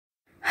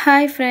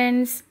Hi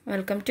friends,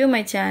 welcome to my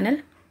channel.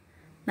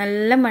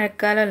 നല്ല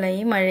മഴക്കാലമല്ല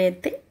ഈ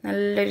മഴയത്ത്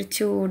നല്ലൊരു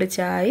ചൂട്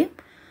ചായയും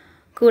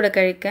കൂടെ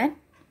കഴിക്കാൻ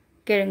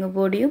കിഴങ്ങ്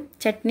പൊടിയും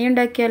ചട്നി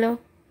ഉണ്ടാക്കിയാലോ.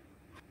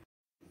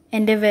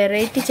 എൻ്റെ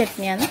വെറൈറ്റി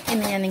ചട്നിയാണ്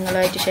ഇന്ന് ഞാൻ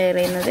നിങ്ങളുമായിട്ട് ഷെയർ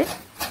ചെയ്യുന്നത്.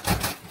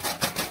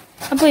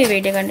 അപ്പോൾ ഈ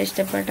വീഡിയോ കണ്ട്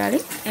ഇഷ്ടപ്പെട്ടാൽ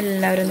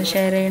എല്ലാവരും ഒന്ന്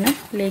ഷെയർ ചെയ്യണം,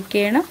 ലൈക്ക്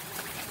ചെയ്യണം,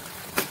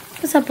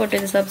 സപ്പോർട്ട്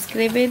ചെയ്ത്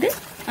സബ്സ്ക്രൈബ് ചെയ്ത്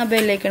ആ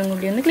ബെല്ലൈക്കൺ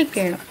കൂടി ഒന്ന് ക്ലിക്ക്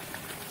ചെയ്യണം.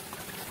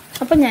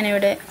 അപ്പോൾ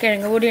ഞാനിവിടെ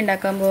കിഴങ്ങ് പൊടി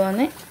ഉണ്ടാക്കാൻ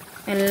പോവാണ്.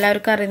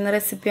 എല്ലാവർക്കും അറിയുന്ന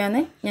റെസിപ്പിയാണ്,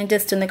 ഞാൻ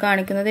ജസ്റ്റ് ഒന്ന്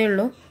കാണിക്കുന്നതേ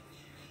ഉള്ളൂ.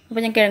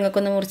 അപ്പോൾ ഞാൻ കിഴങ്ങൊക്കെ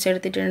ഒന്ന്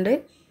മുറിച്ചെടുത്തിട്ടുണ്ട്.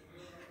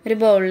 ഒരു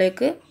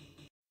ബൗളിലേക്ക്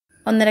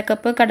 1.5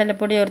 കപ്പ്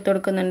കടലപ്പൊടി ചേർത്ത്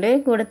കൊടുക്കുന്നുണ്ട്.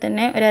 കൂടെ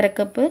തന്നെ 1/2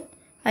 കപ്പ്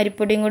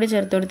അരിപ്പൊടിയും കൂടി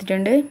ചേർത്ത്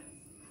കൊടുത്തിട്ടുണ്ട്.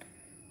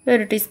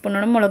 1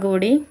 ടീസ്പൂണോളം മുളക്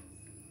പൊടി,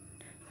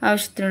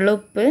 ആവശ്യത്തിനുള്ള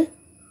ഉപ്പ്,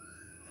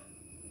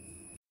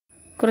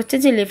 കുറച്ച്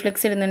ചില്ലി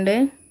ഫ്ലേക്സ് ഇടുന്നുണ്ട്,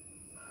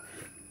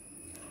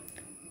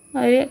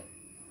 ഒരു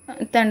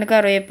തണ്ട്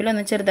കറിവേപ്പില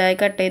ഒന്ന് ചെറുതായി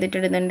കട്ട്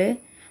ചെയ്തിട്ടിടുന്നുണ്ട്.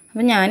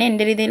 അപ്പോൾ ഞാൻ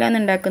എൻ്റെ രീതിയിലാണ്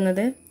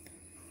ഉണ്ടാക്കുന്നത്.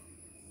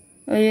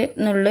 ഒരു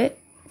നുള്ള്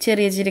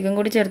ചെറിയ ജീരകം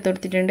കൂടി ചേർത്ത്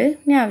കൊടുത്തിട്ടുണ്ട്.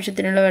 ഇനി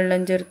ആവശ്യത്തിനുള്ള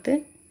വെള്ളം ചേർത്ത്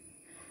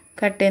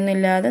കട്ടയൊന്നും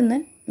ഇല്ലാതെ ഒന്ന്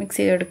മിക്സ്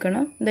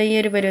ചെയ്തെടുക്കണം. ഇത് ഈ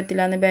ഒരു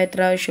പരുവത്തിലാണ്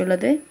ബാറ്റർ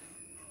ആവശ്യമുള്ളത്.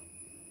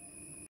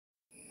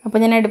 അപ്പോൾ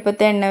ഞാൻ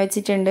അടുപ്പത്തെ എണ്ണ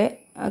വെച്ചിട്ടുണ്ട്.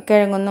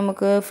 കിഴങ്ങൊന്ന്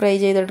നമുക്ക് ഫ്രൈ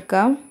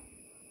ചെയ്തെടുക്കാം.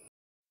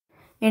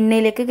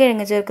 എണ്ണയിലേക്ക്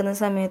കിഴങ്ങ് ചേർക്കുന്ന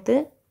സമയത്ത്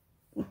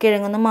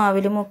കിഴങ്ങൊന്ന്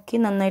മാവിൽ മുക്കി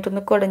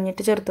നന്നായിട്ടൊന്ന്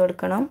കുടഞ്ഞിട്ട് ചേർത്ത്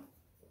കൊടുക്കണം.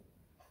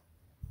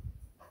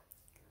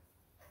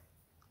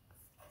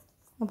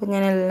 അപ്പോൾ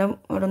ഞാനെല്ലാം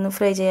ഇവിടെ ഒന്ന്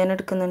ഫ്രൈ ചെയ്യാൻ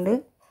എടുക്കുന്നുണ്ട്.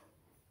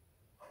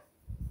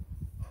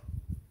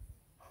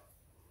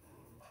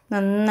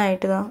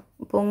 നന്നായിട്ട്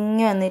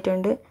പൊങ്ങി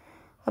വന്നിട്ടുണ്ട്.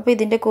 അപ്പോൾ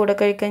ഇതിൻ്റെ കൂടെ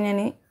കഴിക്കാൻ ഞാൻ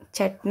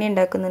ചട്നി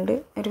ഉണ്ടാക്കുന്നുണ്ട്.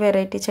 ഒരു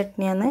വെറൈറ്റി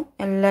ചട്നിയാണ്,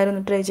 എല്ലാവരും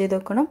ഒന്ന് ട്രൈ ചെയ്ത്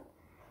നോക്കണം.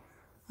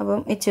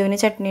 അപ്പം ഇച്ചുവിന്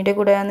ചട്നിയുടെ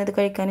കൂടെയാണ് ഇത്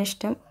കഴിക്കാൻ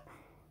ഇഷ്ടം.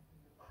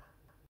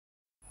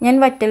 ഞാൻ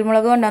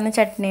വറ്റൽമുളക് കൊണ്ടാണ്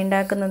ചട്നി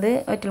ഉണ്ടാക്കുന്നത്.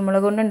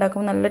 വറ്റൽമുളക് കൊണ്ട്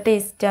ഉണ്ടാക്കുമ്പോൾ നല്ല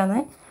ടേസ്റ്റാണ്.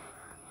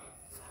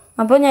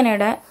 അപ്പോൾ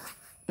ഞാനിവിടെ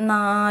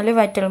 4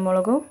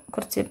 വറ്റൽമുളകും,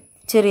 കുറച്ച്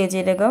ചെറിയ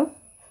ജീരകം,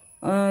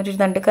 ഒരു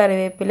തണ്ട്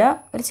കറിവേപ്പില,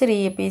 ഒരു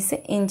ചെറിയ പീസ്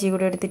ഇഞ്ചി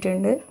കൂടി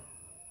എടുത്തിട്ടുണ്ട്.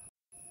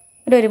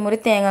 ഒരു മുറി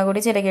തേങ്ങ കൂടി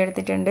ചിരകി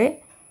എടുത്തിട്ടുണ്ട്.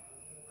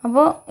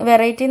 അപ്പോൾ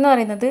വെറൈറ്റി എന്ന്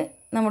പറയുന്നത്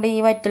നമ്മുടെ ഈ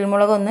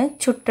വറ്റൽമുളകൊന്ന്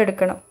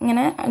ചുട്ടെടുക്കണം.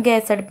 ഇങ്ങനെ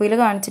ഗ്യാസ് അടുപ്പിൽ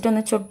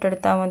കാണിച്ചിട്ടൊന്ന്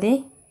ചുട്ടെടുത്താൽ മതി.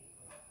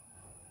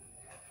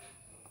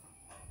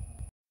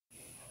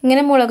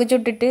 ഇങ്ങനെ മുളക്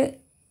ചുട്ടിട്ട്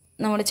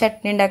നമ്മൾ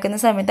ചട്നി ഉണ്ടാക്കുന്ന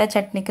സമയത്ത് ആ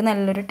ചട്നിക്ക്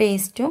നല്ലൊരു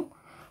ടേസ്റ്റും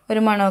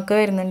ഒരു മണമൊക്കെ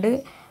വരുന്നുണ്ട്.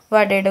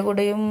 വടയുടെ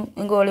കൂടെയും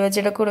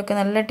ഗോളിബജിയുടെ കൂടെയൊക്കെ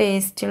നല്ല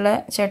ടേസ്റ്റുള്ള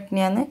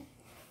ചട്നിയാണ്.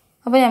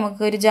 അപ്പോൾ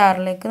നമുക്ക് ഒരു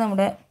ജാറിലേക്ക്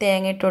നമ്മുടെ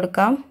തേങ്ങ ഇട്ട്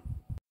കൊടുക്കാം.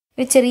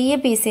 ഒരു ചെറിയ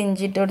പീസ്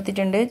ഇഞ്ചി ഇട്ട്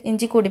കൊടുത്തിട്ടുണ്ട്.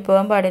 ഇഞ്ചി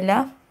കൂടിപ്പോകാൻ പാടില്ല.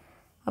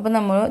 അപ്പോൾ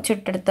നമ്മൾ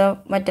ചുട്ടെടുത്ത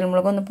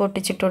വറ്റൽമുളക് ഒന്ന്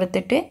പൊട്ടിച്ചിട്ട്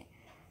കൊടുത്തിട്ട്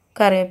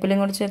കറിവേപ്പിലയും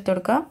കൂടി ചേർത്ത്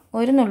കൊടുക്കാം.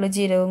 ഒരു നുള്ളു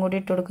ജീരകവും കൂടി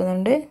ഇട്ട്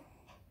കൊടുക്കുന്നുണ്ട്.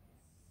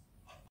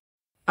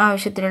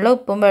 ആവശ്യത്തിനുള്ള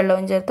ഉപ്പും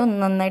വെള്ളവും ചേർത്ത് ഒന്ന്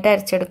നന്നായിട്ട്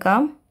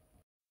അരച്ചെടുക്കാം.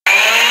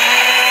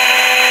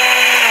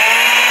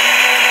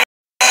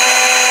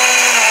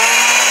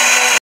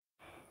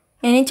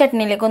 ഇനി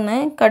ചട്നിയിലേക്ക് ഒന്ന്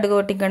കടുക്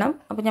പൊട്ടിക്കണം.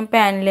 അപ്പോൾ ഞാൻ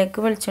പാനിലേക്ക്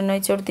വെളിച്ചെണ്ണ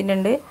ഒഴിച്ച്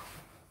കൊടുത്തിട്ടുണ്ട്.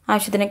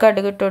 ആവശ്യത്തിന്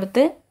കടുക് ഇട്ട്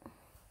കൊടുത്ത്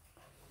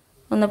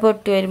ഒന്ന്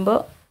പൊട്ടി വരുമ്പോൾ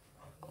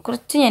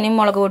കുറച്ച് ഞാൻ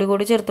മുളക് പൊടി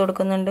കൂടി ചേർത്ത്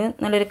കൊടുക്കുന്നുണ്ട്.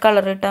 നല്ലൊരു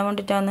കളർ കിട്ടാൻ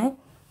വേണ്ടിയിട്ടാണ്.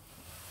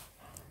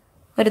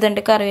 ഒരു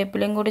തണ്ട്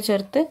കറിവേപ്പിലയും കൂടി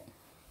ചേർത്ത്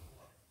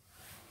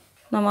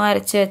നമ്മൾ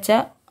അരച്ച് വെച്ച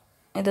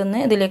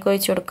ഇതൊന്ന് ഇതിലേക്ക്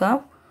ഒഴിച്ച് കൊടുക്കാം.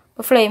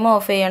 അപ്പോൾ ഫ്ലെയിം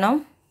ഓഫ് ചെയ്യണം.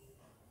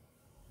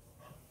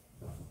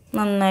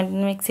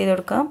 നന്നായിട്ട് മിക്സ് ചെയ്ത്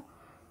കൊടുക്കാം.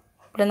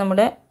 ഇവിടെ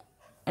നമ്മുടെ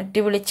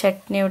അടിപൊളി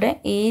ചട്നിയുടെ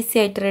ഈസി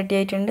ആയിട്ട് റെഡി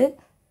ആയിട്ടുണ്ട്.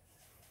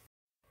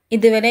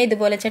 ഇതുവരെ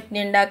ഇതുപോലെ ചട്നി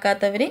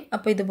ഉണ്ടാക്കാത്തവർ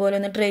അപ്പോൾ ഇതുപോലെ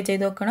ഒന്ന് ട്രൈ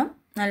ചെയ്ത് നോക്കണം.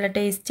 നല്ല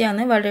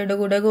ടേസ്റ്റിയാണ്. വടയുടെ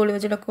കൂടെ,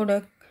 ഗോളിബജിയുടെ കൂടെ,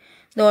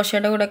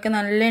 ദോശയുടെ കൂടെയൊക്കെ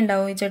നല്ല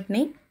ഉണ്ടാവും ഈ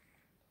ചട്നി.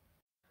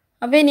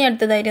 അപ്പോൾ ഇനി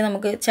അടുത്തതായിട്ട്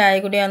നമുക്ക് ചായ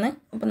കൂടിയാണ്.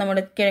 അപ്പോൾ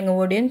നമ്മുടെ കിഴങ്ങ്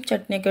പൊടിയും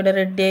ചട്നിയൊക്കെ ഇവിടെ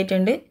റെഡി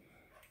ആയിട്ടുണ്ട്.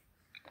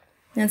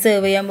 ഞാൻ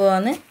സെർവ് ചെയ്യാൻ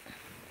പോവാണ്.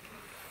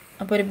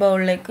 അപ്പോൾ ഒരു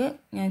ബൗളിലേക്ക്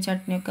ഞാൻ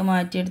ചട്നിയൊക്കെ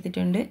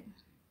മാറ്റിയെടുത്തിട്ടുണ്ട്.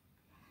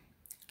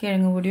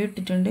 കിഴങ്ങ് പൊടിയും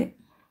ഇട്ടിട്ടുണ്ട്.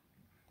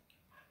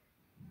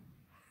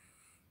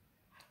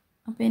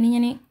 അപ്പോൾ ഇനി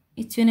ഞാൻ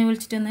ഇച്ചുവിനെ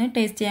വിളിച്ചിട്ടൊന്ന്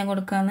ടേസ്റ്റ് ചെയ്യാൻ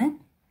കൊടുക്കാമെന്ന്.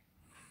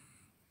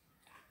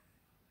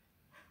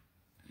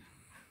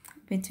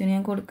 അപ്പോൾ ഇച്ചുവിന്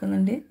ഞാൻ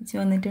കൊടുക്കുന്നുണ്ട്. ഇച്ചു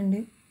വന്നിട്ടുണ്ട്.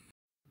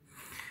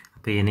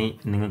 അപ്പോൾ ഇനി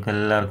നിങ്ങൾക്ക്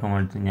എല്ലാവർക്കും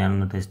വേണ്ടി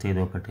ഞാനൊന്ന് ടേസ്റ്റ് ചെയ്ത്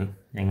നോക്കട്ടെ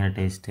എങ്ങനെ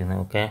ടേസ്റ്റ്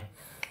ചെയ്യുന്നത്. ഓക്കെ,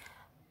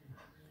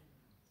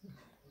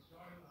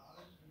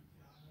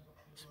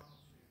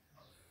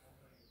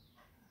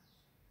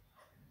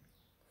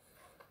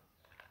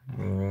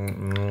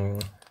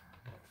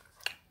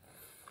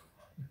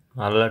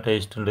 നല്ല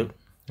ടേസ്റ്റ് ഉണ്ട്.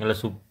 നല്ല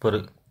സൂപ്പർ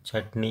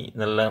ചട്നി,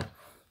 നല്ല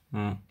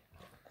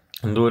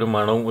എന്തോ ഒരു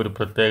മണവും ഒരു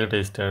പ്രത്യേക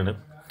ടേസ്റ്റാണ്.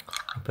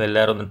 അപ്പോൾ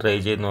എല്ലാവരും ഒന്ന് ട്രൈ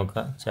ചെയ്ത്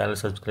നോക്കുക. ചാനൽ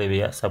സബ്സ്ക്രൈബ്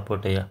ചെയ്യുക,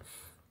 സപ്പോർട്ട് ചെയ്യുക.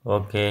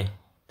 Okay,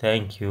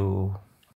 thank you.